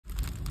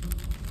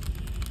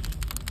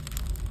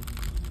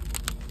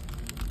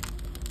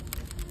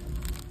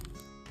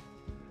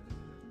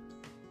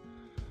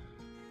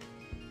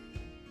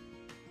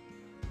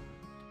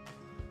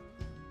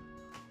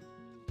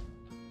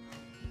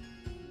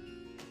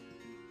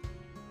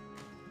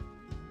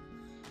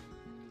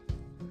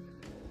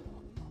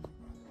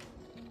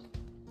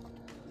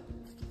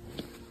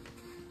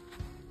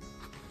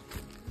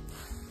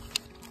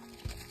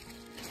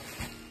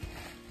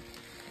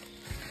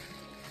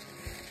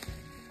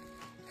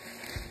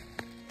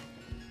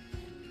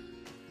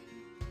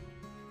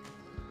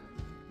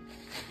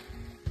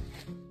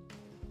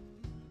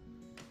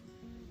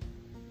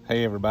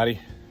Hey everybody,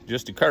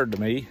 just occurred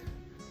to me,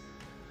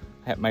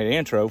 I haven't made an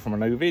intro from a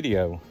new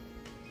video.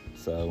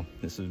 So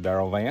this is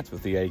Daryl Vance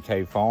with the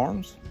AK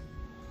Farms.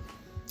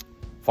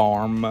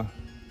 Farm,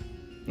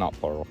 not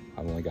plural,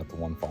 I've only got the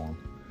one farm.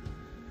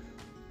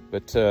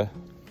 But we're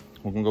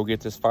gonna go get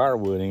this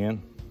firewood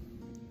in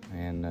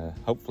and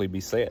hopefully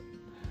be set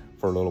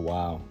for a little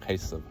while in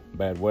case the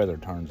bad weather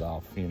turns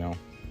off, you know.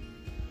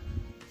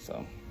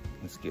 So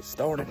let's get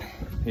started,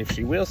 if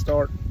she will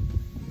start.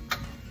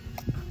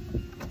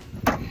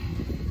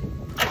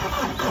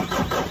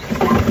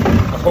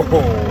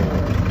 Oh.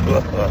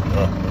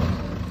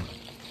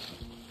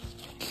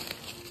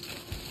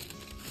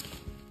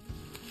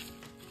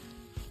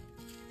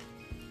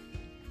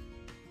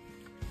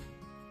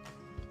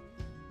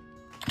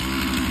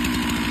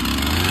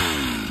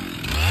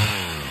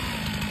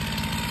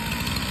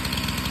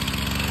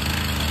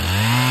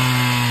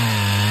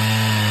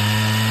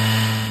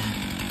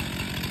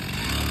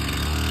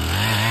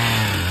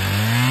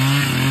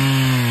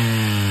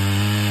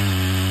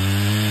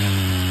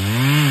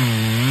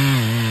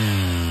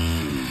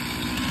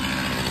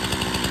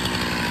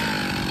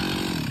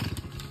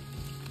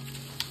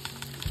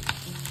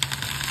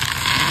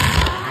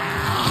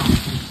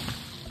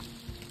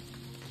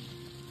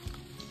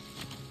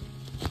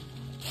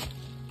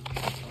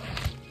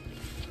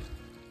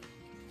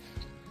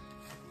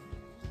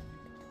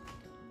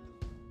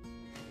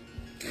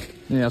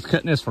 Yeah, I was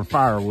cutting this for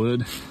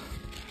firewood.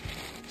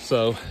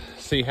 So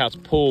see how it's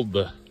pulled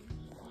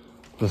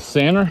the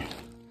center?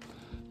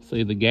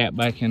 See the gap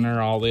back in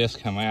there, all this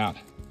come out.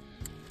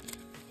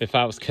 If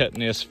I was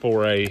cutting this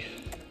for a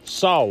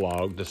saw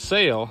log to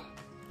sell,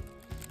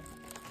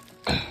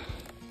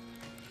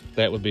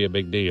 that would be a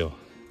big deal.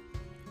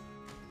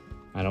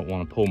 I don't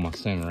want to pull my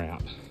center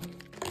out.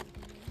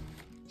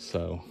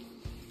 So,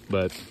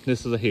 but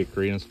this is a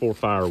hickory and it's for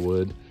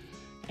firewood.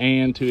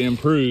 And to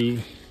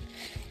improve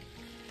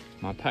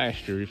my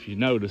pasture, if you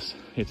notice,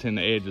 it's in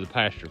the edge of the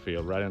pasture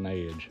field, right on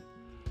the edge.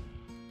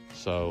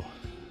 So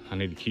I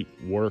need to keep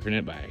working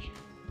it back.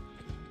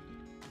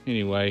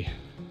 Anyway,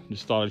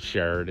 just thought I'd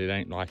share it. It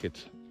ain't like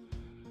it's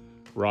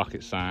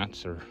rocket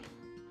science, or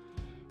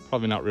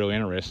probably not really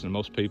interesting to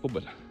most people,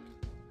 but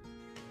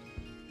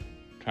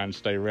trying to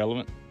stay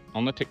relevant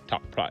on the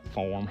TikTok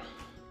platform.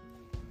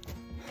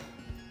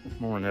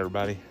 Morning,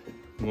 everybody.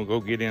 We'll go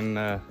get in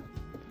that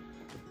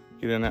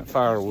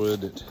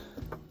firewood that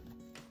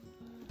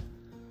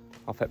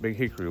off that big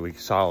hickory we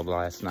sawed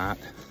last night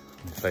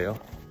and fell.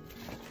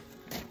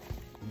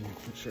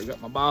 Make sure I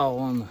got my ball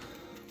on the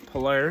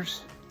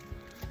Polaris,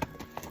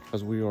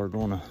 because we are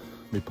going to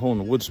be pulling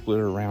the wood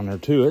splitter around there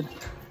to it.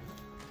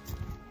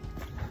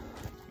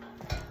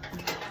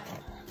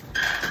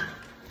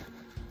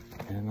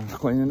 And I'm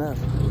cleaning up.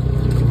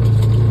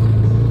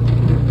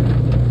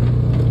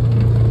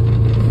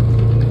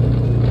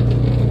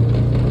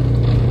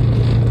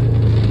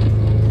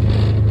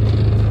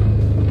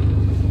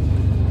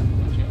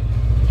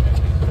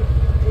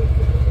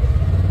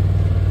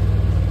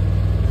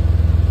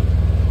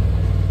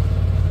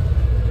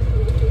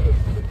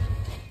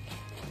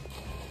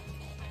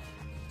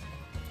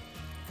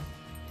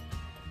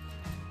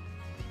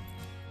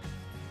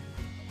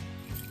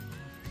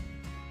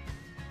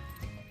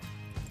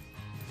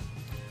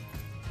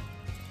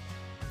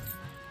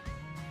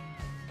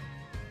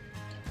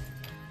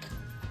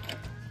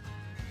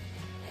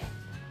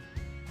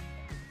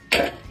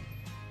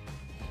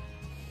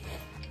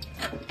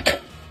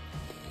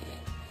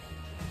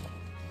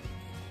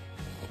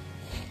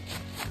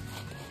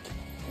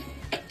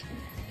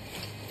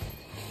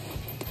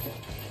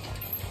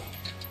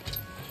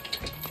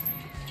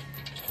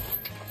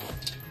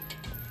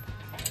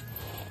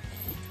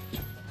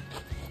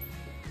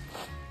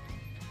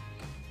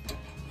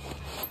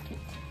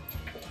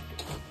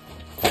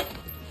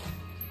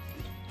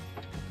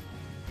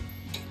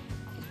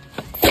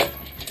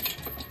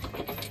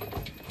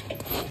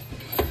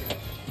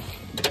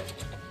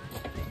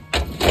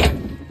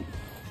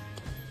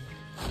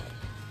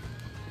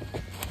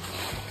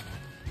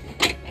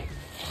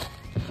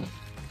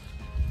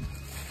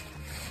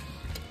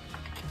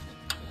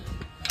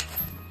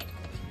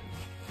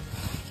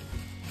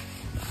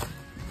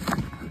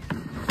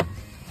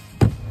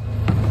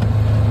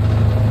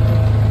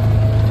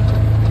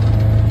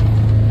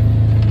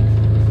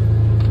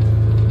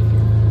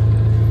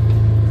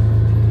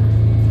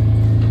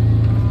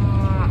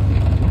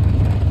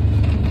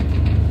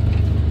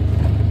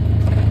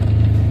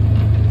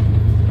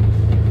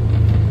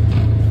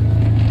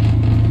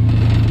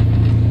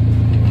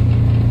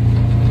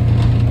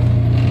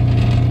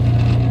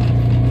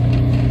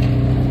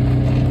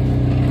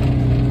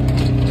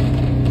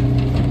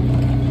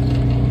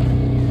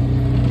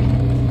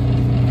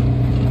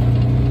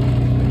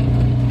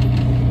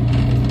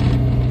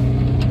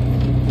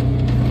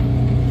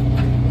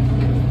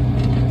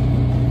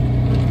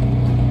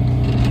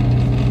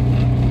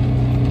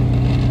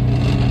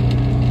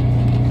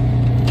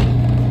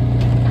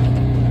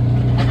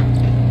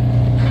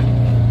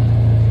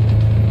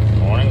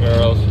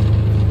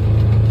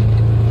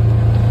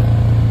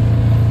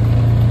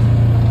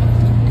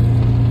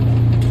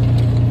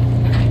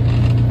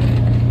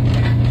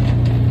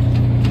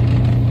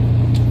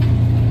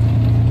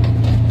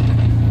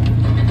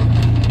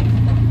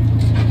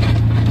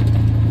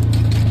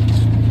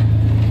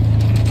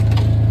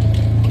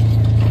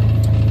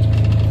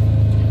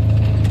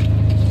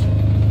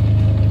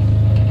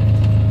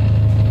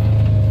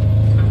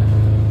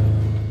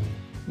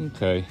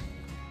 Okay,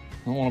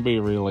 I want to be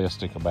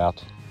realistic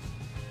about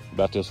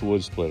this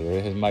wood splitter.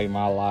 It has made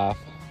my life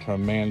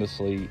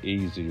tremendously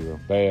easier,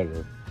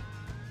 better.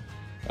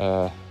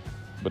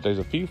 But there's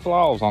a few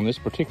flaws on this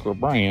particular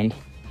brand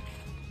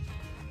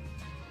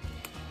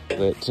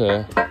that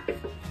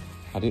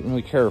I didn't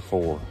really care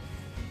for.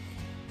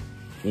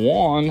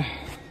 One,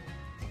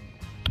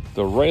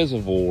 the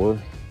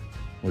reservoir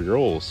where your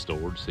oil is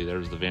stored, see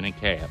there's the vented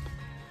cap.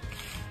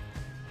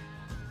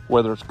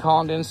 Whether it's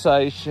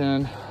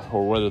condensation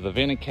or whether the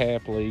vented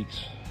cap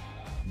leaks,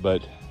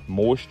 but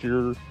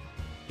moisture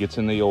gets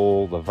in the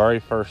oil the very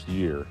first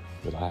year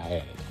that I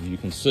had. And you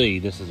can see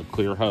this is a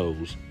clear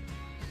hose.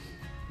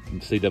 You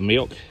can see the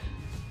milk,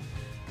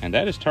 and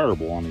that is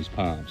terrible on these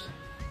pumps,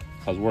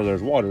 because where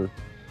there's water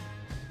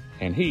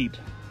and heat,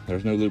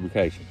 there's no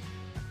lubrication.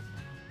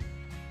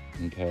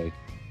 Okay.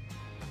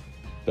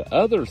 The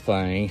other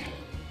thing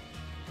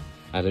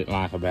I didn't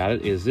like about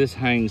it is this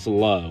hangs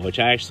low, which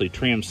I actually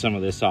trimmed some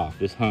of this off.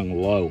 This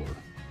hung lower.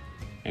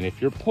 And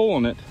if you're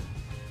pulling it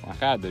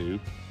like I do,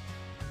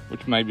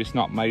 which maybe it's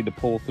not made to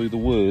pull through the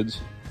woods,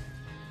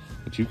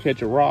 but you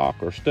catch a rock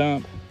or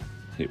stump,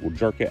 it will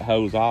jerk that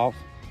hose off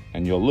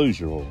and you'll lose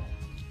your oil.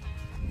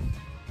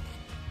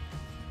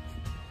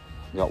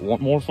 Got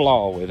one more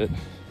flaw with it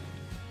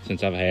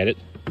since I've had it.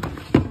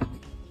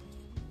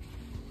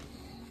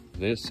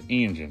 This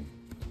engine.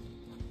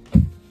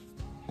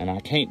 And I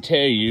can't tell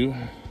you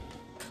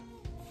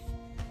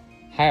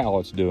how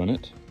it's doing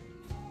it,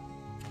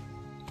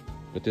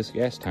 but this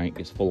gas tank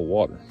is full of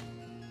water.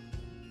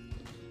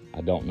 I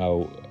don't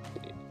know,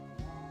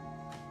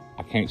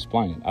 I can't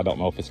explain it. I don't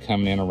know if it's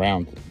coming in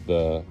around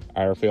the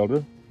air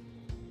filter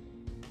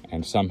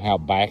and somehow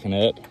backing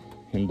up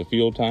in the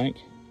fuel tank,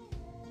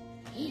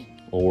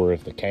 or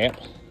if the cap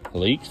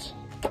leaks.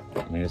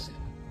 I mean,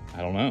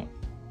 I don't know,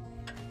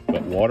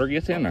 but water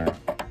gets in there.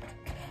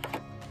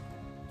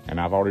 And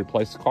I've already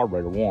replaced the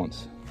carburetor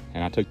once,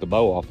 and I took the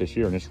bow off this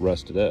year and it's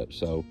rusted up,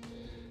 so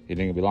it ain't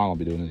gonna be long I'll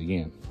be doing it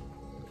again.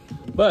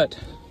 But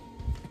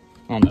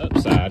on the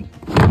upside,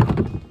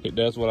 it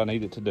does what I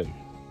need it to do.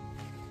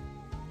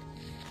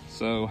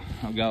 So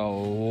I've got a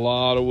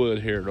lot of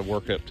wood here to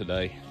work up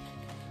today.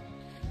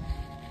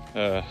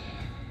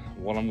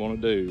 What I'm gonna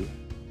do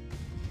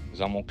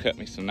is I'm gonna cut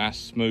me some nice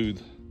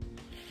smooth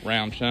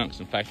round chunks.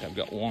 In fact, I've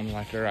got one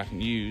right there I can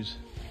use,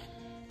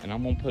 and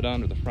I'm gonna put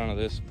under the front of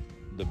this,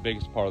 the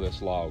biggest part of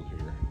this log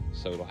here,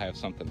 so it'll have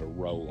something to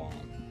roll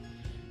on.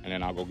 And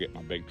then I'll go get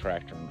my big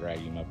tractor and drag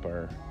him up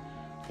there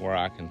where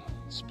I can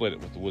split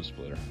it with the wood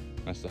splitter.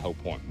 That's the whole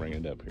point,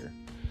 bringing it up here.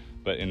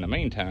 But in the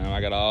meantime,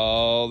 I got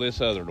all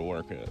this other to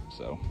work up,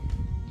 so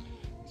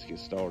let's get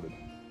started.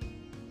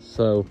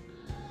 So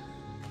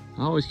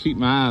I always keep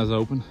my eyes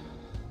open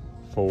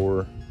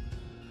for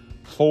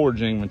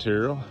foraging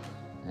material,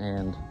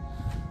 and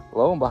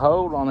lo and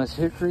behold, on this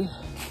hickory,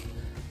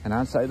 and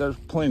I'd say there's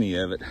plenty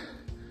of it.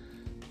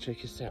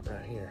 Check this out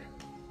right here.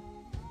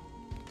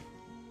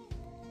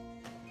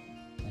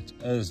 That's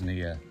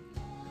Usnea,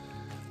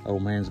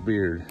 old man's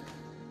beard.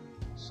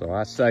 So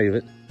I save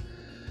it.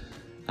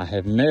 I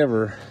have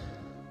never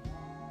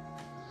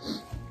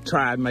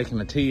tried making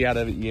a tea out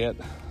of it yet,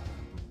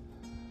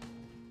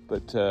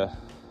 but a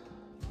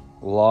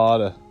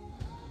lot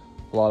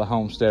of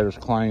homesteaders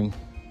claim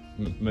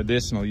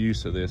medicinal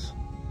use of this,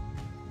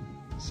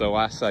 so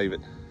I save it.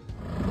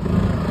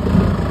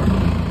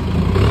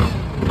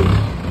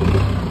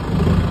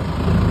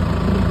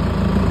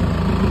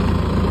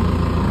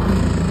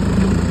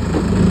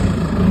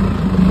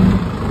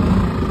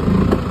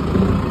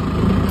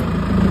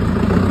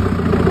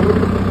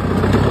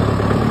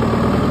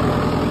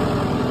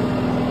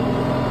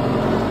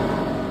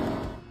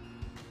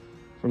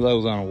 For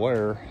those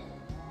unaware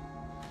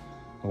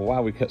of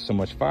why we cut so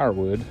much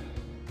firewood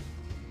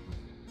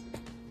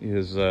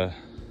is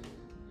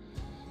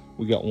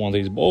we got one of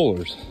these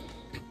boilers.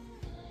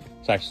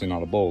 It's actually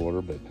not a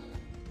boiler, but it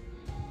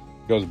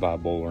goes by a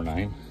boiler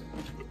name.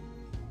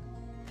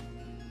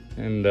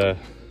 And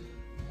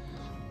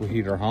we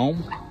heat our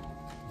home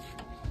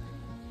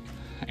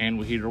and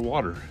we heat our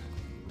water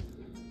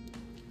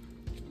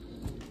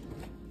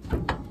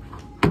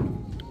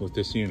with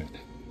this unit.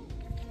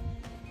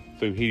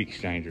 Through heat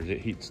exchangers, it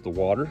heats the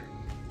water.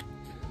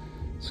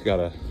 It's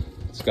got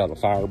a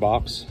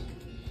firebox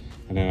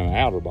and then an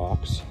outer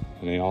box,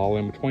 and then all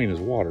in between is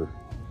water.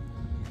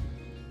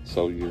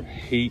 So your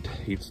heat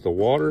heats the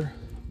water.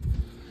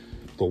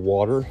 The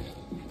water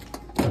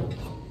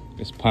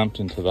is pumped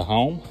into the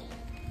home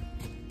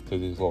through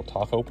these little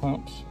taco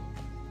pumps,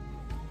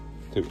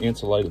 through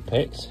insulated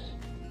pecks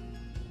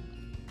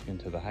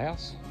into the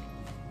house.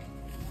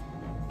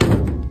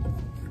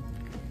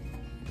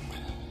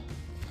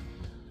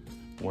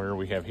 Where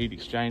we have heat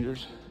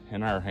exchangers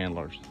and air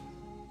handlers.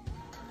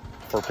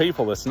 For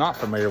people that's not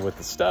familiar with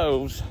the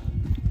stoves,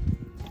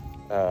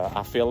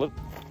 I fill it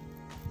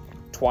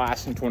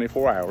twice in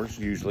 24 hours,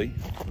 usually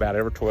about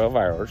every 12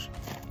 hours.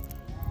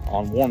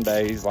 On warm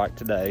days like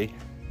today,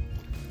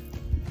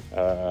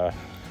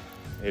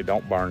 it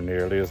don't burn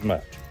nearly as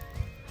much.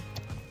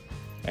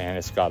 And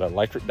it's got an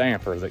electric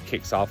damper that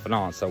kicks off and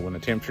on. So when the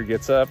temperature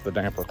gets up, the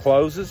damper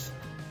closes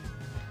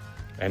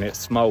and it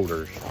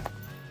smolders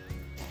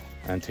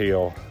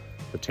until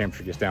the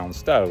temperature gets down on the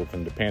stove.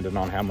 And depending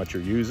on how much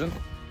you're using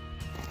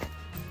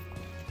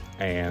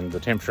and the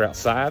temperature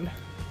outside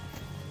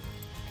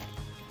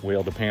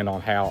will depend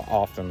on how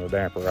often the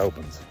damper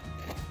opens.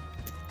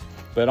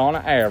 But on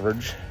an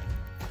average,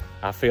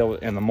 I fill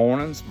it in the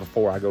mornings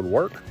before I go to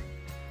work,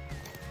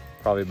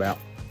 probably about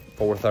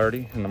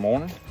 4:30 in the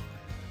morning.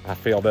 I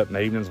fill it up in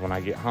the evenings when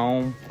I get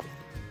home,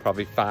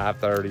 probably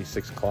 5:30,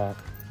 6 o'clock.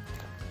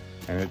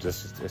 And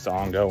it's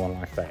ongoing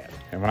like that.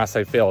 And when I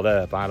say fill it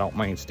up, I don't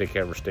mean stick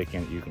every stick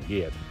in it you can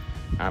get.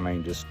 I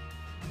mean just,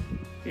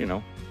 you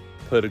know,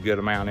 put a good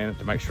amount in it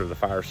to make sure the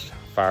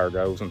fire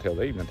goes until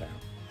the evening time.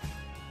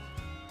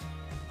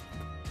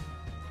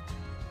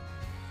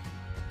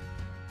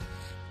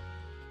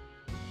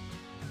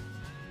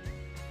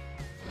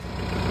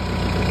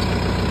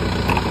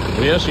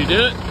 Will she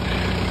do it?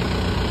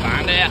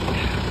 Find out.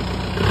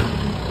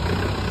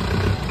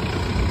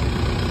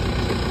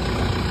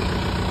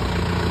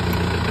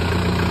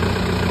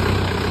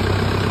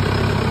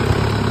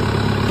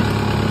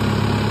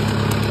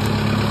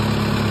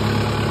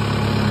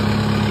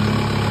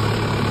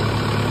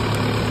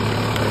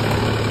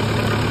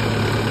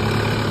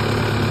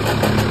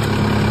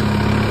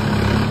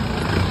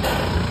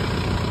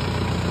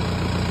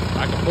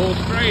 Like a full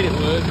straight it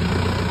would.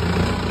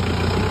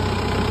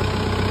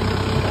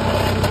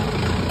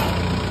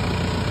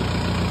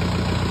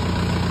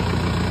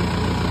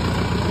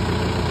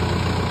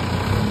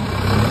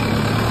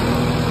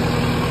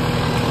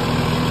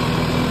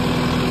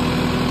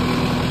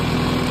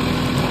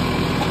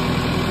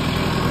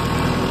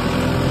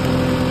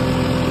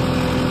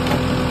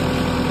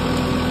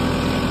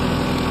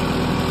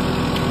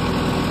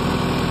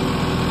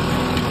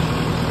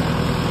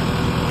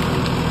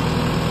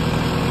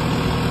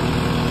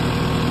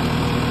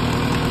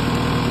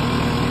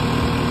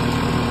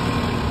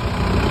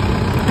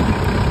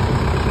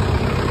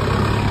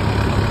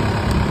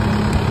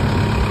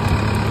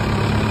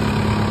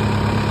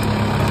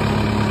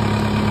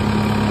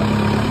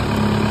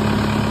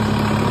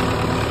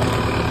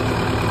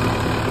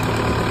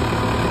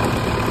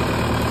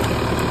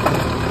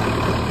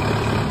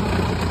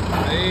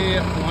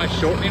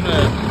 Shortening up.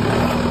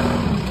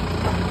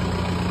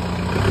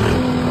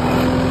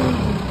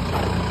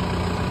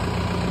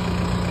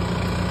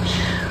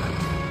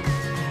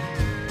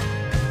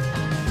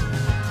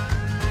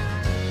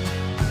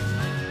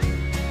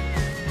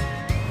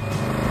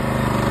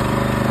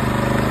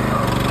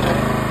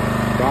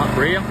 Got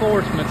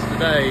reinforcements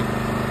today.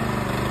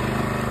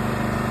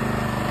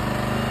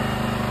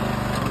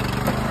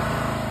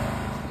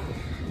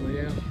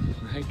 Well,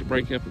 I hate to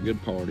break up a good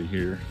party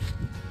here.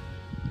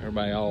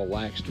 Everybody all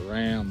waxed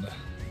around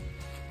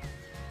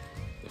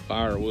the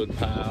firewood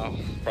pile.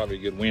 Probably a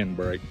good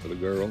windbreak for the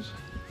girls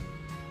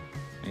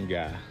and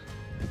guy.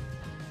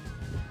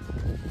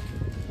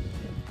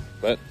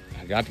 But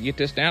I got to get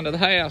this down to the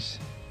house.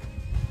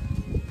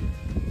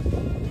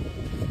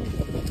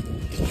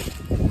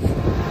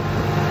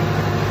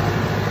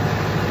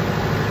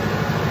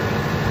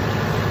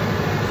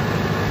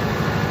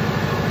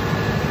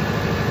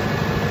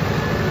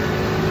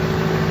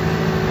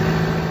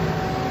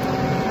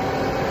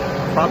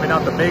 Probably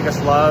not the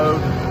biggest load,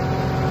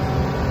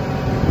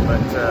 but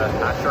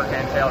I sure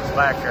can tell it's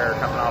back there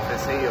coming off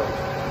this hill.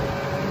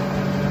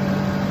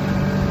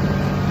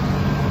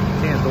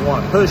 Tends to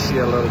want to push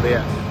you a little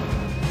bit.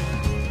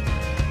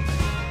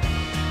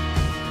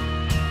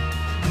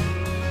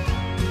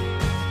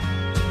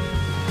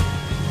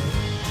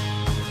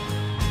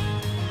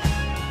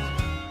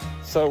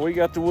 So we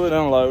got the wood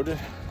unloaded.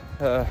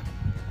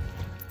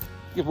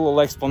 Give a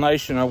little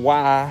explanation of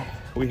why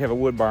we have a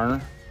wood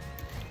burner.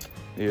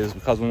 Is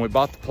because when we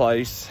bought the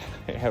place,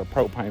 it had a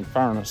propane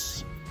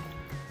furnace.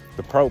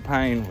 The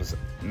propane was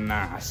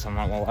nice, I'm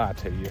not gonna lie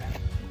to you.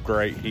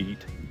 Great heat.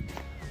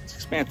 It's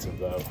expensive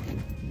though.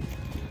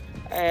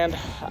 And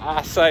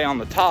I say on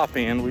the top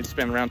end, we'd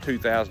spend around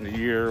 $2,000 a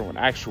year, when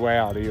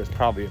actuality it's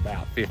probably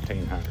about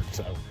 $1,500.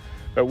 So,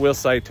 but we'll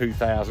say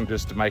 $2,000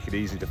 just to make it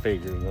easy to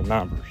figure the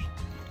numbers.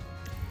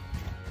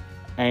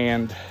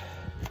 And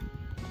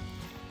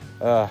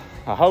a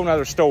whole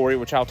nother story,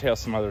 which I'll tell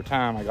some other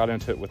time. I got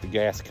into it with the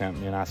gas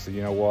company and I said,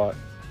 you know what?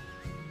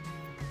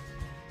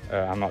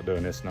 I'm not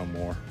doing this no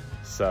more.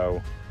 So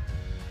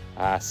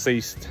I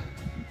ceased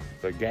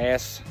the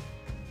gas,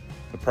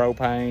 the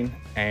propane,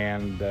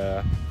 and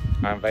I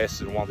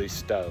invested in one of these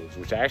stoves,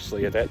 which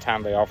actually at that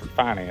time they offered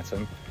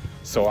financing.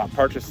 So I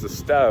purchased the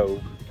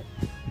stove,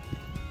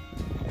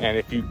 and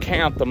if you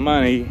count the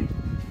money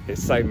it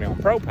saved me on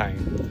propane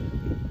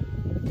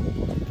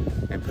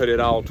and put it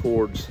all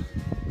towards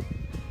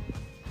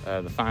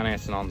the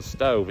financing on the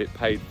stove, it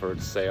paid for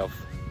itself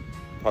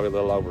probably a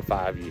little over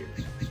 5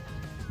 years.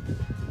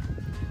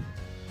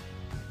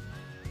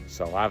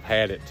 So I've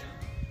had it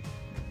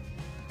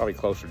probably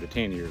closer to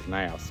 10 years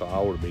now, so I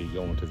ought to be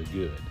going to the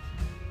good.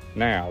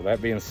 Now, that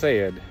being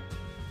said,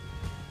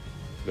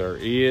 there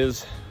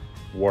is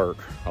work,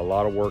 a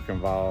lot of work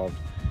involved.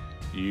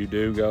 You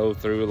do go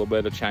through a little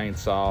bit of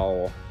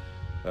chainsaw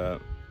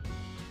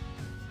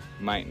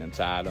maintenance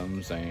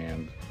items,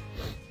 and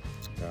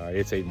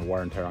it's even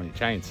wear and tear on your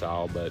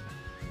chainsaw, but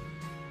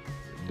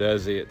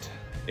does it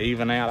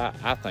even out?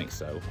 I think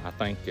so. I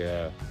think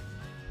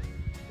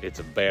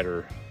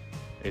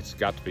it's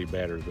got to be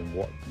better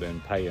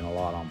than paying a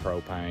lot on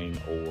propane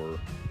or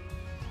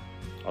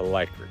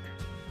electric.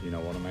 You know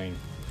what I mean?